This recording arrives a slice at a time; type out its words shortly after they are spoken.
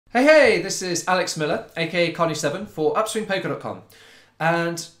Hey, this is Alex Miller, aka Carney7 for upswingpoker.com,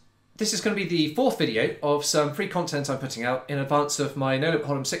 and this is going to be the fourth video of some free content I'm putting out in advance of my No Limit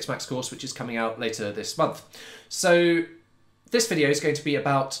Hold'em 6 Max course, which is coming out later this month. So this video is going to be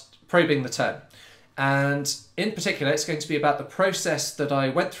about probing the turn, and in particular it's going to be about the process that I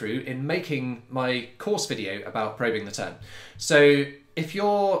went through in making my course video about probing the turn. So if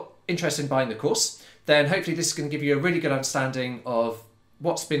you're interested in buying the course, then hopefully this is going to give you a really good understanding of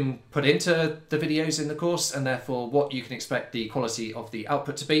what's been put into the videos in the course, and therefore what you can expect the quality of the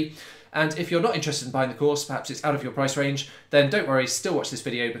output to be. And if you're not interested in buying the course, perhaps it's out of your price range, then don't worry, still watch this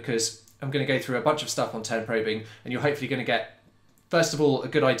video, because I'm going to go through a bunch of stuff on turn probing, and you're hopefully going to get, first of all, a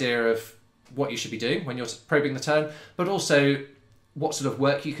good idea of what you should be doing when you're probing the turn, but also what sort of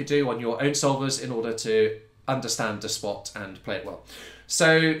work you could do on your own solvers in order to understand the spot and play it well.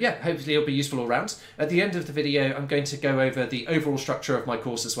 So yeah, hopefully it'll be useful all round. At the end of the video, I'm going to go over the overall structure of my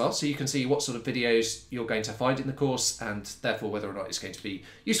course as well, so you can see what sort of videos you're going to find in the course, and therefore whether or not it's going to be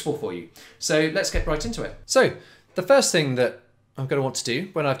useful for you. So let's get right into it. So the first thing that I'm going to want to do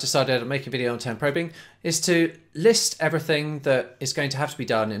when I've decided to make a video on turn probing is to list everything that is going to have to be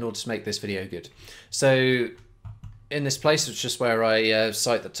done in order to make this video good. So in this place, it's just where I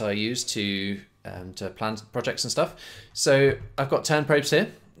cite that I use to plan projects and stuff. So I've got turn probes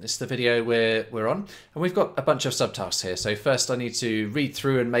here. This is the video we're on, and we've got a bunch of subtasks here. So first I need to read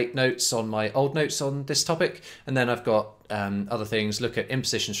through and make notes on my old notes on this topic, and then I've got other things, look at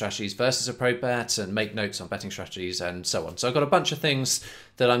imposition strategies versus a probe bet, and make notes on betting strategies and so on. So I've got a bunch of things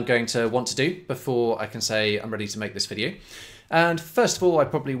that I'm going to want to do before I can say I'm ready to make this video. And first of all, I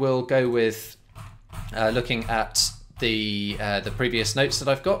probably will go with looking at the previous notes that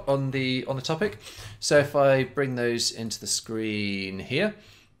I've got on the topic. So if I bring those into the screen here,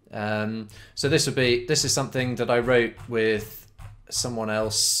 so this is something that I wrote with someone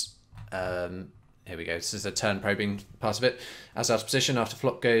else. Here we go. This is the turn probing part of it. As out of position after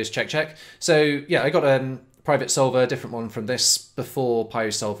flop goes check check. So yeah, I got a private solver, a different one from this, before Pyro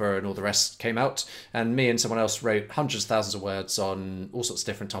Solver and all the rest came out, and me and someone else wrote hundreds of thousands of words on all sorts of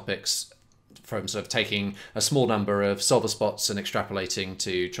different topics, from sort of taking a small number of solver spots and extrapolating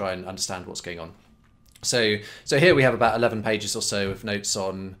to try and understand what's going on. So here we have about 11 pages or so of notes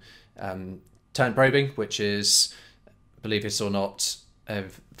on turn probing, which is, believe it or not, a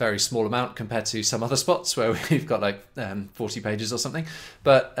very small amount compared to some other spots where we've got like 40 pages or something.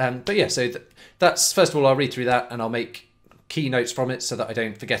 But yeah, so that's, first of all, I'll read through that and I'll make key notes from it so that I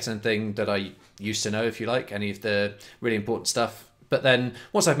don't forget anything that I used to know, if you like, any of the really important stuff. But then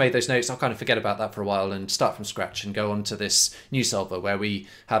once I've made those notes, I'll kind of forget about that for a while and start from scratch and go on to this new solver where we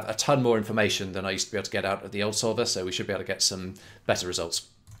have a ton more information than I used to be able to get out of the old solver, so we should be able to get some better results.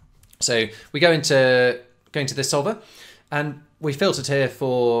 So we go into this solver, and we filtered here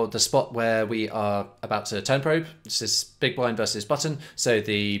for the spot where we are about to turn probe. This is big blind versus button. So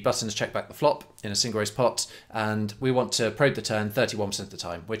the button has checked back the flop in a single raise pot, and we want to probe the turn 31% of the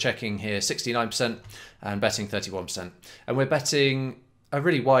time. We're checking here 69% and betting 31%. And we're betting a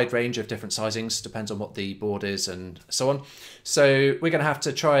really wide range of different sizings, depends on what the board is and so on. So we're going to have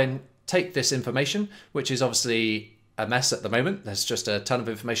to try and take this information, which is obviously a mess at the moment. There's just a ton of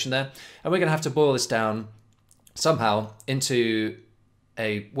information there. And we're going to have to boil this down somehow into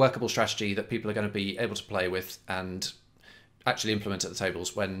a workable strategy that people are going to be able to play with and actually implement at the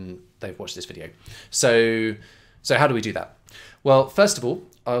tables when they've watched this video. So how do we do that? Well, first of all,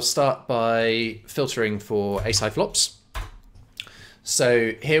 I'll start by filtering for ace-high flops.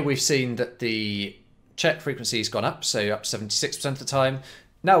 So here we've seen that the check frequency has gone up, so up 76% of the time.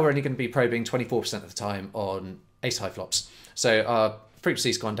 Now we're only going to be probing 24% of the time on ace-high flops. So our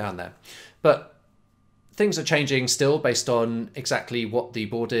frequency's gone down there. But things are changing still based on exactly what the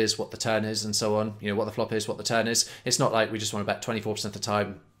board is, what the turn is, and so on. You know, what the flop is, what the turn is. It's not like we just want to bet 24% of the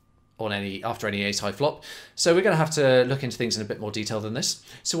time on after any ace-high flop. So we're going to have to look into things in a bit more detail than this.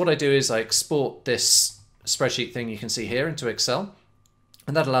 So what I do is I export this spreadsheet thing you can see here into Excel,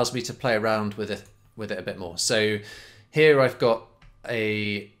 and that allows me to play around with it a bit more. So here I've got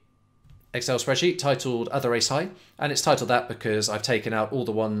a Excel spreadsheet titled Other Ace High, and it's titled that because I've taken out all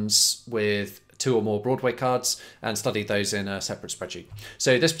the ones with 2 or more Broadway cards and studied those in a separate spreadsheet.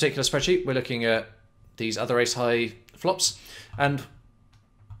 So this particular spreadsheet, we're looking at these other ace-high flops, and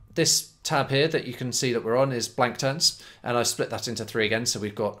this tab here that you can see that we're on is blank turns, and I've split that into 3 again. So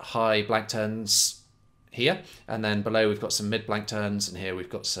we've got high blank turns here, and then below we've got some mid blank turns, and here we've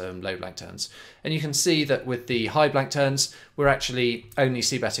got some low blank turns. And you can see that with the high blank turns, we're actually only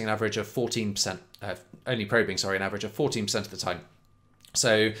c-betting an average of 14%, only probing, sorry, an average of 14% of the time.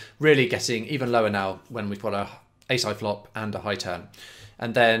 So really getting even lower now when we've got a ace-high flop and a high turn.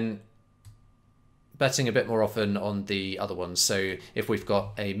 and then betting a bit more often on the other ones. So if we've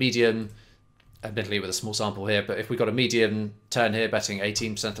got a medium, admittedly with a small sample here, but if we've got a medium turn here, betting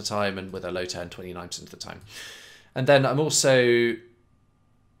 18% of the time, and with a low turn, 29% of the time. And then I'm also,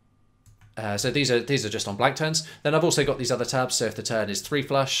 so these are just on blank turns. Then I've also got these other tabs. So if the turn is 3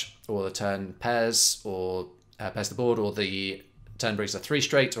 flush, or the turn pairs, or pairs the board, or the turn brings a 3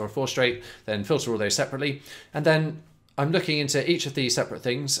 straight or a 4 straight, then filter all those separately. And then I'm looking into each of these separate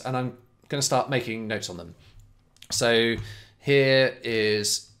things, and I'm going to start making notes on them. So here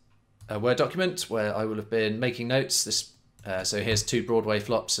is a Word document where I will have been making notes. So here's 2 Broadway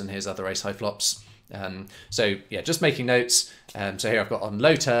flops, and here's other ace high flops. So yeah, just making notes. So here I've got on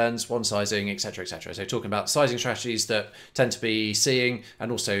low turns, one sizing, etc., etc. So talking about sizing strategies that tend to be seeing,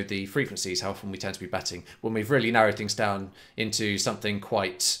 and also the frequencies, how often we tend to be betting when we've really narrowed things down into something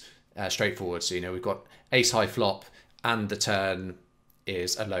quite straightforward. So, you know, we've got ace high flop and the turn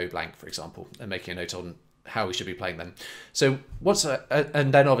is a low blank, for example, and making a note on how we should be playing them. So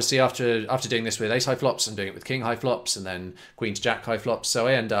and then obviously after doing this with ace high flops, I'm doing it with king high flops, and then queen to jack high flops. So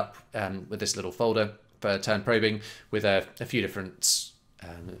I end up with this little folder for turn probing with a few different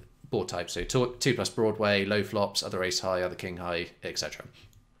board types. So 2+ Broadway, low flops, other ace high, other king high, etc.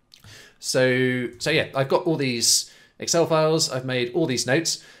 So yeah, I've got all these Excel files. I've made all these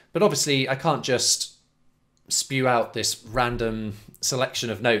notes, but obviously I can't just spew out this random selection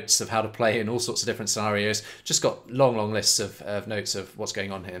of notes of how to play in all sorts of different scenarios. Just got long lists of notes of what's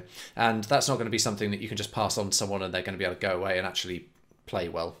going on here, and that's not going to be something that you can just pass on to someone and they're going to be able to go away and actually play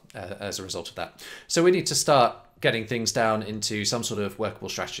well as a result of that. So we need to start getting things down into some sort of workable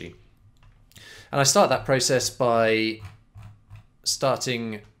strategy, and I start that process by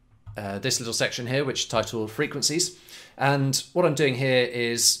starting this little section here, which is titled frequencies. And what I'm doing here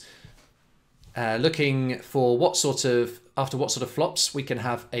is looking for after what sort of flops we can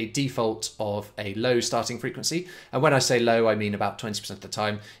have a default of a low starting frequency. And when I say low, I mean about 20% of the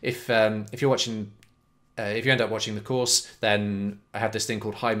time. If you're watching, if you end up watching the course, then I have this thing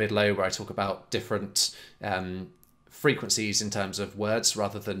called high, mid, low, where I talk about different frequencies in terms of words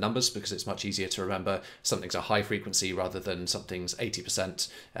rather than numbers, because it's much easier to remember something's a high frequency rather than something's 80%,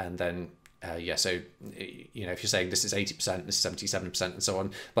 and then yeah, so, you know, if you're saying this is 80%, this is 77%, and so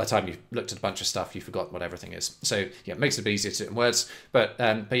on, by the time you've looked at a bunch of stuff, you've forgotten what everything is. So yeah, it makes it a bit easier to do it in words. But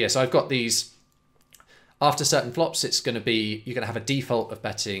yeah, so I've got these, after certain flops, it's going to be, you're going to have a default of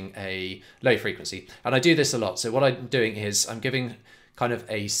betting a low frequency. And I do this a lot. So what I'm doing is I'm giving kind of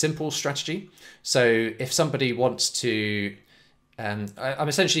a simple strategy. So if somebody wants to, I'm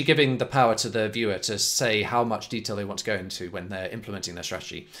essentially giving the power to the viewer to say how much detail they want to go into when they're implementing their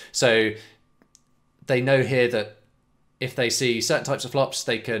strategy. So they know here that if they see certain types of flops,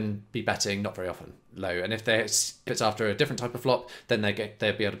 they can be betting not very often low. And if it's after a different type of flop, then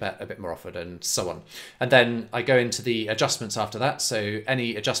they'll be able to bet a bit more often, and so on. And then I go into the adjustments after that. So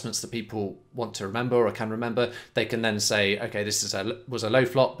any adjustments that people want to remember or can remember, they can then say, okay, this was a low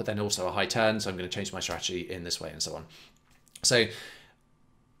flop, but then also a high turn, so I'm going to change my strategy in this way, and so on. So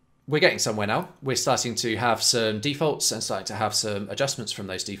we're getting somewhere now. We're starting to have some defaults and starting to have some adjustments from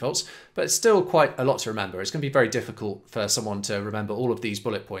those defaults, but it's still quite a lot to remember. It's going to be very difficult for someone to remember all of these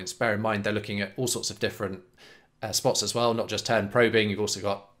bullet points. Bear in mind, they're looking at all sorts of different spots as well, not just turn probing. You've also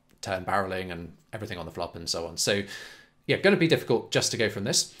got turn barreling and everything on the flop and so on. So yeah, going to be difficult just to go from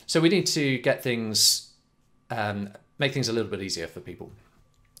this. So we need to get things, make things a little bit easier for people.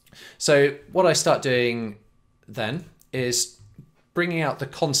 So what I start doing then is bringing out the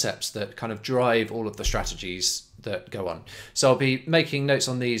concepts that kind of drive all of the strategies that go on. So I'll be making notes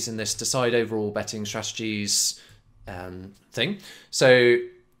on these in this decide overall betting strategies thing. So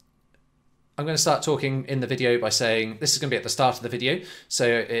I'm going to start talking in the video by saying this is going to be at the start of the video. So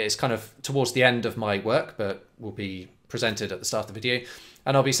it's kind of towards the end of my work, but will be presented at the start of the video.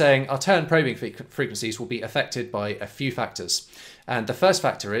 And I'll be saying our turn probing frequencies will be affected by a few factors. And the first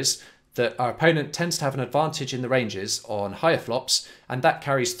factor is that our opponent tends to have an advantage in the ranges on higher flops, and that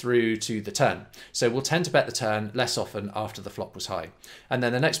carries through to the turn. So we'll tend to bet the turn less often after the flop was high. And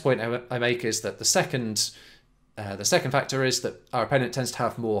then the next point I make is that the second factor is that our opponent tends to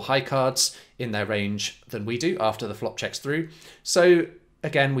have more high cards in their range than we do after the flop checks through. So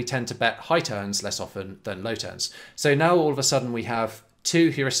again, we tend to bet high turns less often than low turns. So now all of a sudden we have two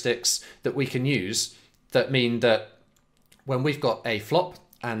heuristics that we can use that mean that when we've got a flop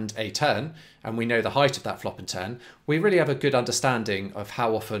and a turn, and we know the height of that flop and turn, we really have a good understanding of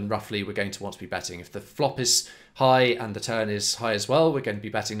how often roughly we're going to want to be betting. If the flop is high and the turn is high as well, we're going to be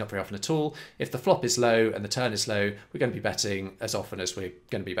betting not very often at all. If the flop is low and the turn is low, we're going to be betting as often as we're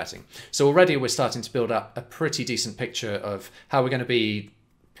going to be betting. So already we're starting to build up a pretty decent picture of how we're going to be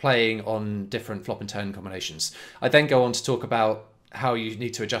playing on different flop and turn combinations. I then go on to talk about how you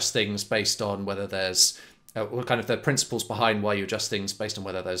need to adjust things based on whether there's what kind of the principles behind why you adjust things based on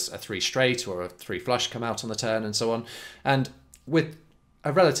whether there's a 3 straight or a 3 flush come out on the turn and so on. And with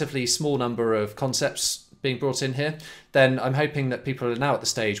a relatively small number of concepts being brought in here, then I'm hoping that people are now at the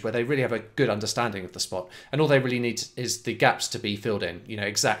stage where they really have a good understanding of the spot, and all they really need is the gaps to be filled in. You know,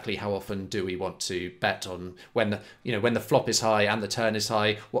 exactly how often do we want to bet on when the flop is high and the turn is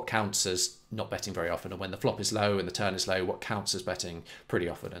high, what counts as not betting very often, and when the flop is low and the turn is low, what counts as betting pretty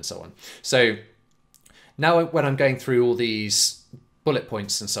often, and so on. So now when I'm going through all these bullet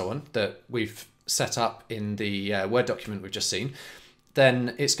points and so on that we've set up in the Word document we've just seen,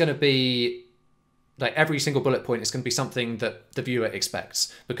 then it's going to be like every single bullet point is going to be something that the viewer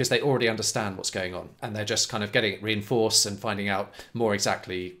expects, because they already understand what's going on and they're just kind of getting it reinforced and finding out more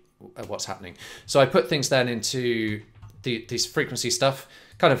exactly what's happening. So I put things then into this frequency stuff,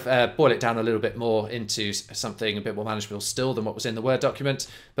 kind of boil it down a little bit more into something a bit more manageable still than what was in the Word document.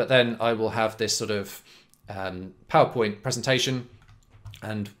 But then I will have this sort of PowerPoint presentation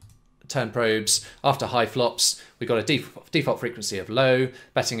and turn probes. After high flops, we've got a default frequency of low,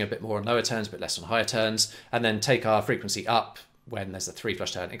 betting a bit more on lower turns, a bit less on higher turns, and then take our frequency up when there's a 3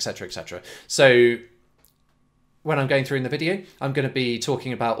 flush turn, etc., etc. So when I'm going through in the video, I'm going to be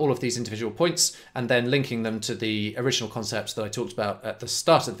talking about all of these individual points and then linking them to the original concepts that I talked about at the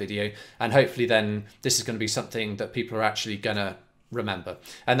start of the video, and hopefully then this is going to be something that people are actually going to remember.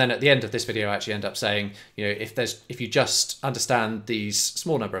 And then at the end of this video I actually end up saying, you know, if you just understand these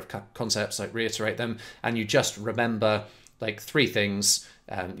small number of concepts, like reiterate them, and you just remember like 3 things,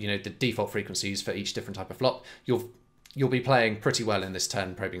 you know, the default frequencies for each different type of flop, you'll be playing pretty well in this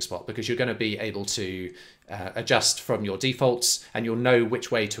turn probing spot, because you're going to be able to adjust from your defaults, and you'll know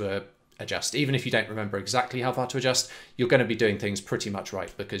which way to adjust. Even if you don't remember exactly how far to adjust, you're going to be doing things pretty much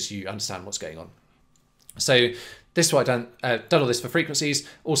right because you understand what's going on. So this is what I've done all this for frequencies.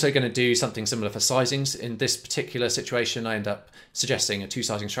 Also going to do something similar for sizings. In this particular situation, I end up suggesting a 2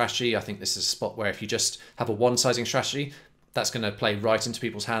 sizing strategy. I think this is a spot where if you just have a 1 sizing strategy, that's going to play right into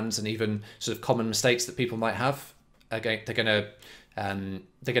people's hands, and even sort of common mistakes that people might have, again, they're going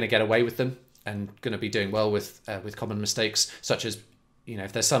to get away with them and going to be doing well with common mistakes, such as, you know,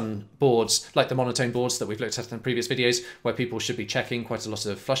 if there's some boards like the monotone boards that we've looked at in previous videos where people should be checking quite a lot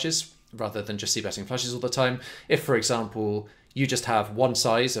of flushes rather than just c-betting flushes all the time. If, for example, you just have 1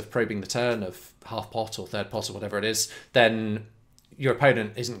 size of probing the turn of half pot or third pot or whatever it is, then your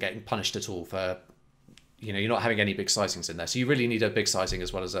opponent isn't getting punished at all for, you know, you're not having any big sizings in there. So you really need a big sizing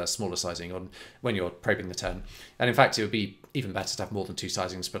as well as a smaller sizing on when you're probing the turn. And in fact, it would be even better to have more than 2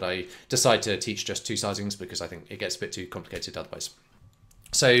 sizings, but I decide to teach just 2 sizings because I think it gets a bit too complicated otherwise.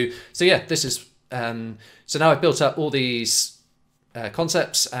 So yeah, this is, so now I've built up all these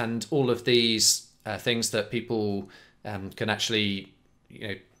concepts and all of these things that people can actually, you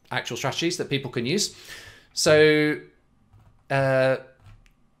know, actual strategies that people can use. So yeah,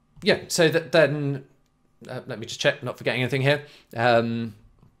 so then let me just check, not forgetting anything here.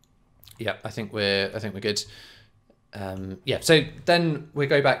 Yeah, I think we're good. Yeah, so then we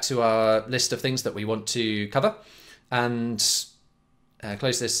go back to our list of things that we want to cover and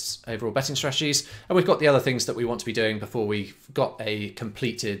close this overall betting strategies, and we've got the other things that we want to be doing before we've got a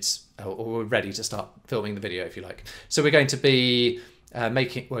completed or we're ready to start filming the video, if you like. So we're going to be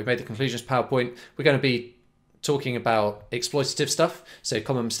we made the conclusions PowerPoint. We're going to be talking about exploitative stuff, so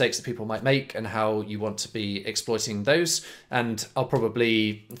common mistakes that people might make and how you want to be exploiting those. And I'll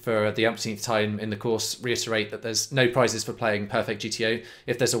probably, for the umpteenth time in the course, reiterate that there's no prizes for playing perfect GTO.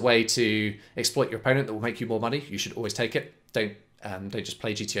 If there's a way to exploit your opponent that will make you more money, you should always take it. Don't just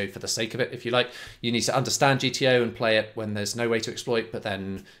play GTO for the sake of it, if you like. You need to understand GTO and play it when there's no way to exploit, but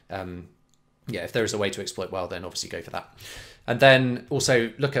then yeah, if there is a way to exploit well, then obviously go for that. And then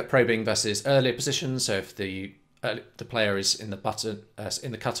also look at probing versus earlier positions. So if the player is in the button,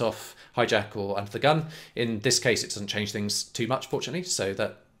 in the cutoff, hijack, or under the gun, in this case, it doesn't change things too much, fortunately. So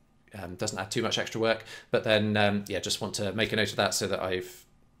that doesn't add too much extra work. But then, yeah, just want to make a note of that so that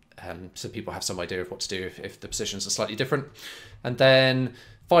so people have some idea of what to do if the positions are slightly different. And then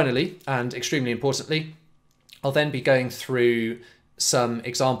finally, and extremely importantly, I'll then be going through some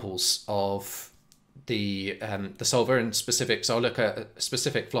examples of the solver in specific. So I'll look at a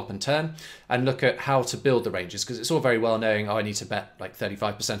specific flop and turn and look at how to build the ranges, because it's all very well knowing, oh, I need to bet like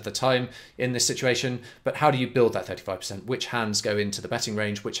 35% of the time in this situation, but how do you build that 35%? Which hands go into the betting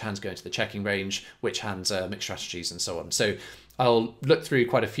range, which hands go into the checking range, which hands are mixed strategies, and so on. So I'll look through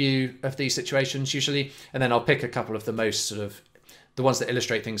quite a few of these situations usually, and then I'll pick a couple of the most sort of the ones that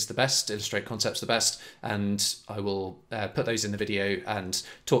illustrate things the best, illustrate concepts the best, and I will put those in the video and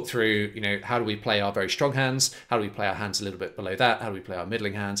talk through, how do we play our very strong hands? How do we play our hands a little bit below that? How do we play our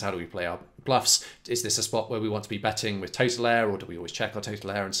middling hands? How do we play our bluffs? Is this a spot where we want to be betting with total air, or do we always check our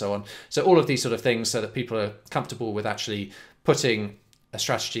total air, and so on? So all of these sort of things so that people are comfortable with actually putting a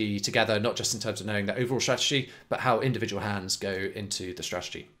strategy together, not just in terms of knowing the overall strategy, but how individual hands go into the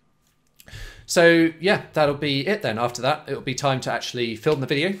strategy. So yeah, that'll be it then. After that, it'll be time to actually film the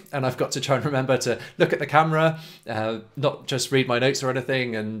video, and I've got to try and remember to look at the camera, not just read my notes or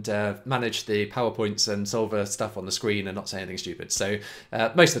anything, and manage the PowerPoints and solver stuff on the screen and not say anything stupid. So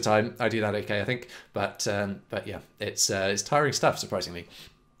most of the time I do that okay, I think, but yeah, it's tiring stuff, surprisingly.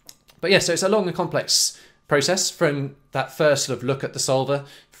 But yeah, so it's a long and complex process from that first sort of look at the solver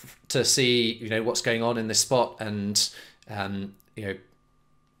to see, what's going on in this spot, and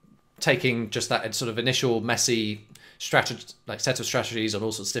taking just that sort of initial messy strategy, like set of strategies on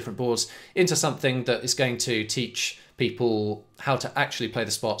all sorts of different boards, into something that is going to teach people how to actually play the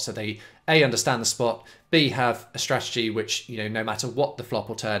spot, so they A, understand the spot, B, have a strategy which, no matter what the flop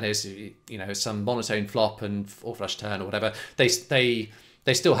or turn is, some monotone flop and or flush turn or whatever, they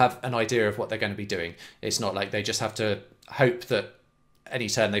still have an idea of what they're going to be doing. It's not like they just have to hope that any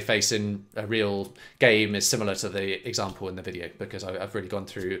turn they face in a real game is similar to the example in the video, because I've really gone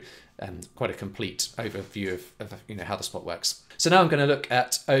through quite a complete overview of how the spot works. So now I'm going to look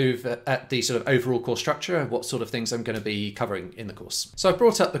at the sort of overall course structure and what sort of things I'm going to be covering in the course. So I've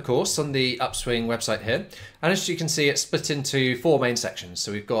brought up the course on the Upswing website here, and as you can see, it's split into 4 main sections.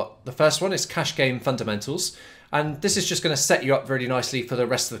 So we've got the first one is cash game fundamentals, and this is just going to set you up really nicely for the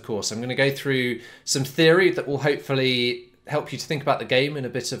rest of the course. I'm going to go through some theory that will hopefully help you to think about the game in a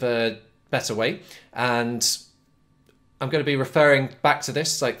bit of a better way, and I'm going to be referring back to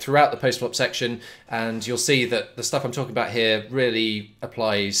this like throughout the post-flop section, and you'll see that the stuff I'm talking about here really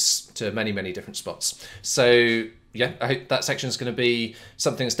applies to many, many different spots. So yeah, I hope that section is going to be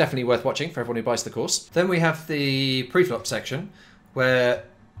something that's definitely worth watching for everyone who buys the course. Then we have the pre-flop section, where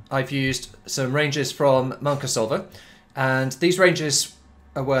I've used some ranges from Monka Solver, and these ranges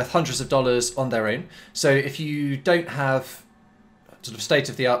are worth hundreds of dollars on their own. So if you don't have sort of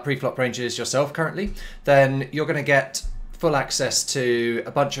state-of-the-art pre-flop ranges yourself currently, then you're going to get full access to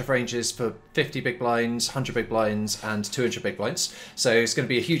a bunch of ranges for 50 big blinds, 100 big blinds, and 200 big blinds. So it's going to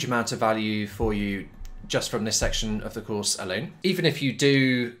be a huge amount of value for you just from this section of the course alone. Even if you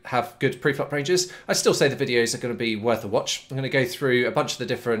do have good pre-flop ranges, I'd still say the videos are going to be worth a watch. I'm going to go through a bunch of the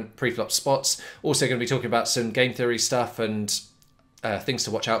different pre-flop spots, also going to be talking about some game theory stuff and things to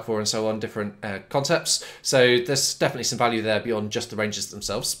watch out for and so on, different concepts. So there's definitely some value there beyond just the ranges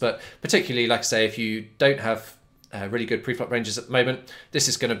themselves, but particularly, like I say, if you don't have really good pre-flop ranges at the moment, this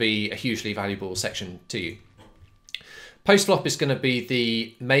is going to be a hugely valuable section to you. Post-flop is going to be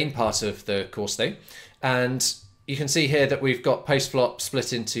the main part of the course though, and you can see here that we've got post-flop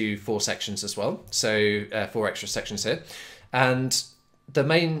split into 4 sections as well, so 4 extra sections here. And the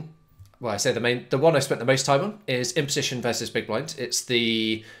main, well, I say the one I spent the most time on is imposition versus big blind. It's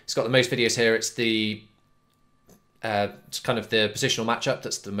got the most videos here. It's it's kind of the positional matchup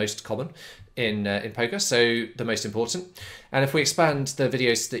that's the most common in poker, so the most important. And if we expand the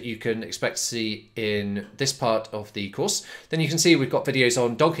videos that you can expect to see in this part of the course, then you can see we've got videos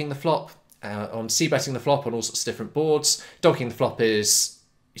on donking the flop, on c-betting the flop on all sorts of different boards. Donking the flop is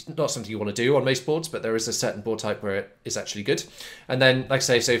not something you want to do on most boards, but there is a certain board type where it is actually good. And then, like I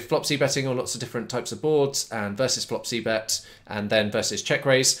say, so flop c-betting on lots of different types of boards, and versus flop c-bet, and then versus check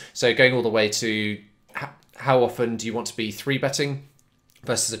raise. So going all the way to how often do you want to be 3-betting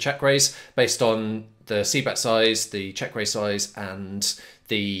versus a check raise, based on the c-bet size, the check raise size, and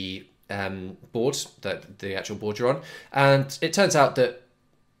the board, the actual board you're on. And it turns out that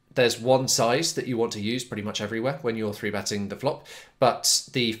there's one size that you want to use pretty much everywhere when you're 3-betting the flop, but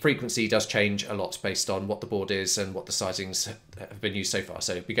the frequency does change a lot based on what the board is and what the sizings have been used so far.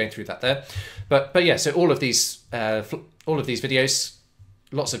 So we'll be going through that there. But yeah, so all of these videos,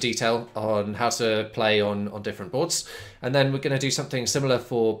 lots of detail on how to play on different boards. And then we're going to do something similar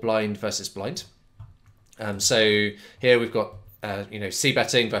for blind versus blind. So here we've got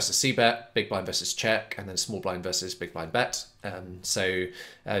c-betting versus c-bet, big blind versus check, and then small blind versus big blind bet. So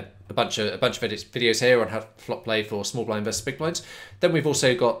a bunch of videos here on how to flop play for small blind versus big blind. Then we've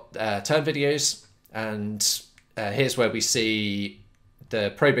also got turn videos, And here's where we see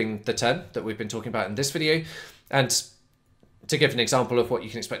the probing the turn that we've been talking about in this video. And to give an example of what you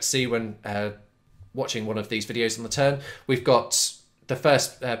can expect to see when watching one of these videos on the turn, we've got the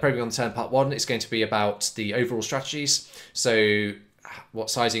first probing on the turn part 1 is going to be about the overall strategies. So what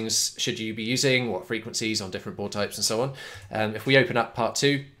sizings should you be using, what frequencies on different board types and so on. If we open up part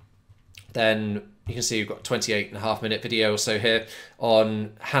 2, then you can see we've got a 28.5-minute video or so here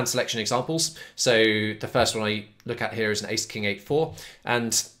on hand selection examples. So the first one I look at here is an ace, king, 8, 4.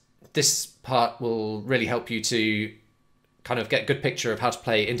 And this part will really help you to kind of get a good picture of how to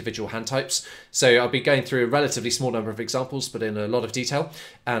play individual hand types. So I'll be going through a relatively small number of examples, but in a lot of detail.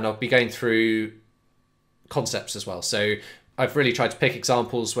 And I'll be going through concepts as well. So I've really tried to pick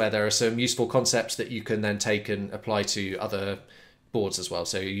examples where there are some useful concepts that you can then take and apply to other boards as well.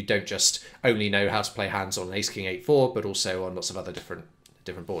 So you don't just only know how to play hands on ace, king, 8, 4, but also on lots of other different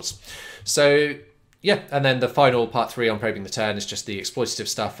boards. So yeah, and then the final part 3 on probing the turn is just the exploitative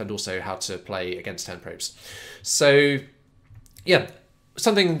stuff and also how to play against turn probes. So yeah,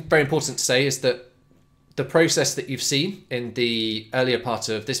 something very important to say is that the process that you've seen in the earlier part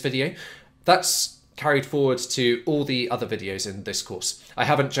of this video, that's carried forward to all the other videos in this course. I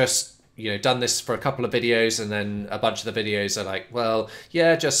haven't just done this for a couple of videos and then a bunch of the videos are like, well,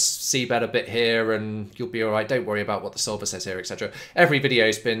 yeah, just see bet a bit here and you'll be all right. Don't worry about what the solver says here, etc. Every video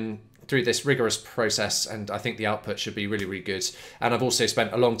has been through this rigorous process, and I think the output should be really, really good. And I've also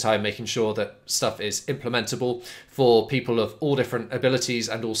spent a long time making sure that stuff is implementable for people of all different abilities,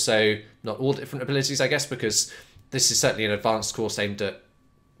 and also not all different abilities, I guess, because this is certainly an advanced course aimed at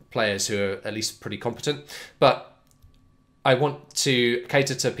players who are at least pretty competent. But I want to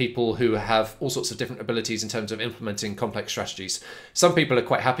cater to people who have all sorts of different abilities in terms of implementing complex strategies. Some people are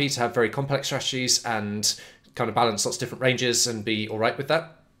quite happy to have very complex strategies and kind of balance lots of different ranges and be all right with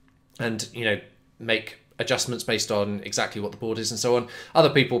that, and make adjustments based on exactly what the board is and so on.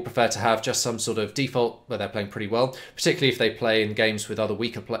 Other people prefer to have just some sort of default where they're playing pretty well, particularly if they play in games with other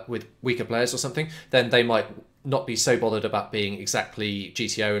weaker players or something. Then they might not be so bothered about being exactly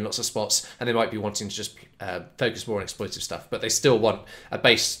GTO in lots of spots, and they might be wanting to just focus more on exploitative stuff, but they still want a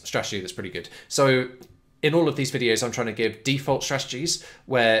base strategy that's pretty good. So in all of these videos, I'm trying to give default strategies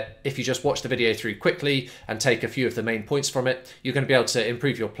where if you just watch the video through quickly and take a few of the main points from it, you're going to be able to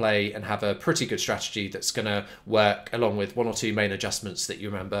improve your play and have a pretty good strategy that's going to work along with 1 or 2 main adjustments that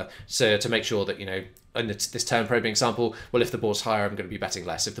you remember. So to make sure that, in this turn probing example, well, if the board's higher, I'm going to be betting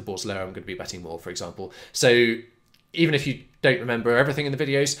less. If the board's lower, I'm going to be betting more, for example. So even if you don't remember everything in the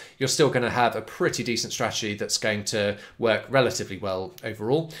videos, you're still going to have a pretty decent strategy that's going to work relatively well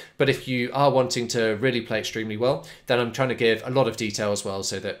overall. But if you are wanting to really play extremely well, then I'm trying to give a lot of detail as well,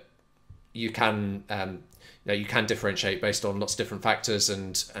 so that you can you can differentiate based on lots of different factors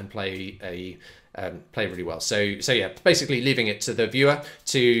and play really well. So yeah, basically leaving it to the viewer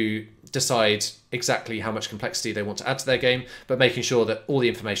to decide exactly how much complexity they want to add to their game, but making sure that all the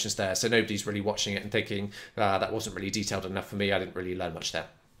information's there, so nobody's really watching it and thinking, that wasn't really detailed enough for me, I didn't really learn much there.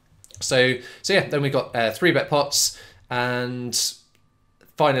 So yeah, then we've got 3-bet pots, and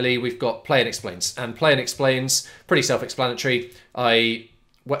finally we've got play and explains. And play and explains, pretty self-explanatory. I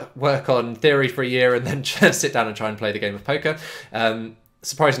work on theory for a year and then just sit down and try and play the game of poker.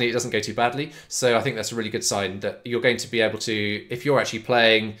 Surprisingly, it doesn't go too badly. So I think that's a really good sign that you're going to be able to, if you're actually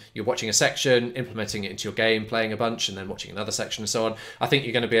playing, you're watching a section, implementing it into your game, playing a bunch, and then watching another section and so on. I think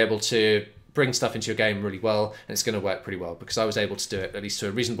you're going to be able to bring stuff into your game really well, and it's going to work pretty well, because I was able to do it, at least to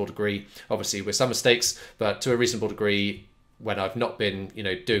a reasonable degree, obviously with some mistakes, but to a reasonable degree when I've not been,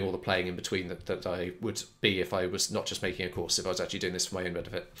 doing all the playing in between that I would be if I was not just making a course, if I was actually doing this for my own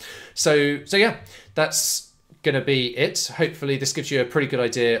benefit. So yeah, that's going to be it. Hopefully this gives you a pretty good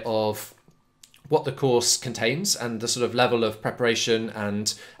idea of what the course contains and the sort of level of preparation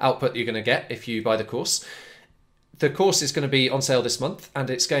and output you're going to get if you buy the course. The course is going to be on sale this month,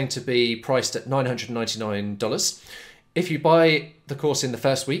 and it's going to be priced at $999. If you buy the course in the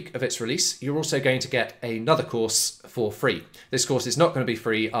first week of its release, you're also going to get another course for free. This course is not going to be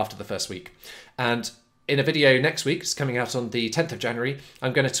free after the first week. And in a video next week, it's coming out on the 10th of January,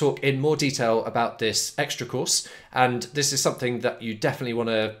 I'm going to talk in more detail about this extra course. And this is something that you definitely want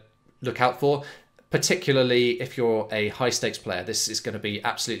to look out for, particularly if you're a high stakes player. This is going to be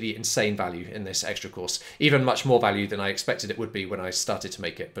absolutely insane value in this extra course, even much more value than I expected it would be when I started to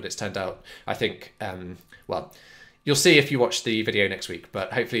make it. But it's turned out, I think, well, you'll see if you watch the video next week,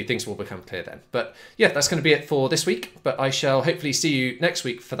 but hopefully things will become clear then. But yeah, that's going to be it for this week, but I shall hopefully see you next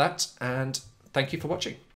week for that, and thank you for watching.